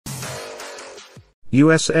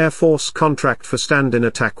U.S. Air Force contract for Stand-in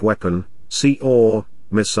Attack Weapon, SiAW,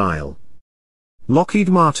 missile. Lockheed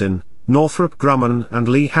Martin, Northrop Grumman and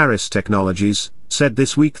Lee Harris Technologies, said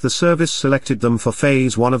this week the service selected them for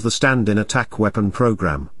Phase 1 of the Stand-in Attack Weapon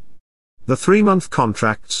program. The 3-month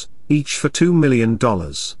contracts, each for $2 million.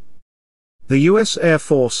 The U.S. Air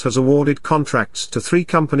Force has awarded contracts to 3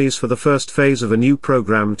 companies for the first phase of a new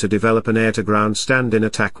program to develop an air-to-ground stand-in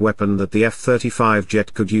attack weapon that the F-35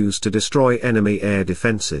 jet could use to destroy enemy air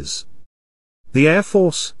defenses. The Air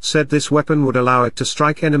Force said this weapon would allow it to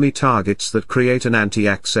strike enemy targets that create an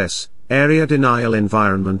anti-access, area denial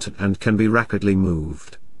environment and can be rapidly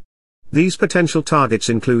moved. These potential targets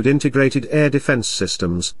include integrated air defense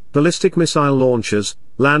systems, ballistic missile launchers,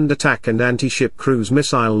 land attack and anti-ship cruise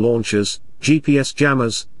missile launchers, GPS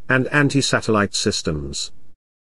jammers, and anti-satellite systems.